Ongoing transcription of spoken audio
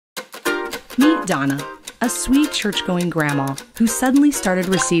Meet Donna, a sweet church-going grandma who suddenly started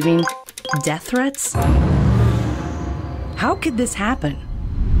receiving death threats. How could this happen?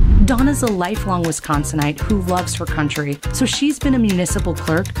 Donna's a lifelong Wisconsinite who loves her country, so she's been a municipal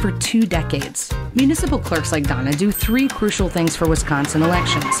clerk for 2 decades. Municipal clerks like Donna do 3 crucial things for Wisconsin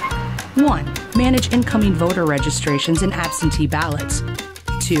elections. 1. Manage incoming voter registrations and absentee ballots.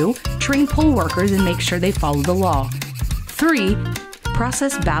 2. Train poll workers and make sure they follow the law. 3.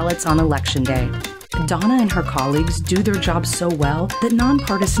 Process ballots on Election Day. Donna and her colleagues do their job so well that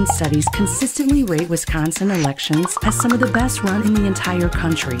nonpartisan studies consistently rate Wisconsin elections as some of the best run in the entire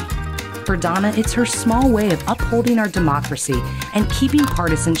country. For Donna, it's her small way of upholding our democracy and keeping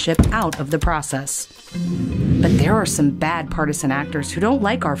partisanship out of the process. But there are some bad partisan actors who don't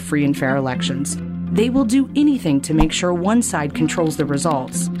like our free and fair elections. They will do anything to make sure one side controls the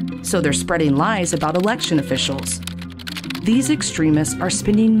results. So they're spreading lies about election officials. These extremists are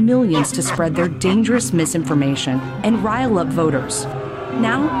spending millions to spread their dangerous misinformation and rile up voters.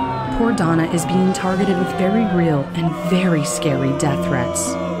 Now, poor Donna is being targeted with very real and very scary death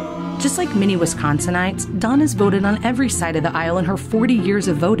threats. Just like many Wisconsinites, Donna's voted on every side of the aisle in her 40 years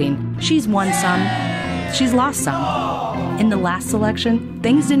of voting. She's won some, she's lost some. In the last election,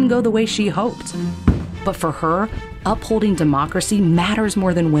 things didn't go the way she hoped. But for her, upholding democracy matters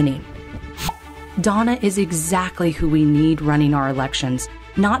more than winning. Donna is exactly who we need running our elections,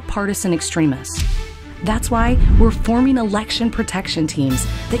 not partisan extremists. That's why we're forming election protection teams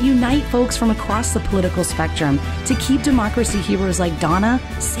that unite folks from across the political spectrum to keep democracy heroes like Donna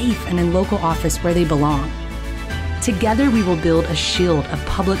safe and in local office where they belong. Together, we will build a shield of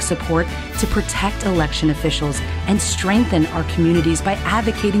public support to protect election officials and strengthen our communities by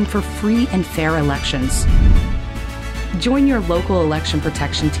advocating for free and fair elections. Join your local election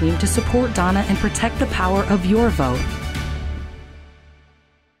protection team to support Donna and protect the power of your vote.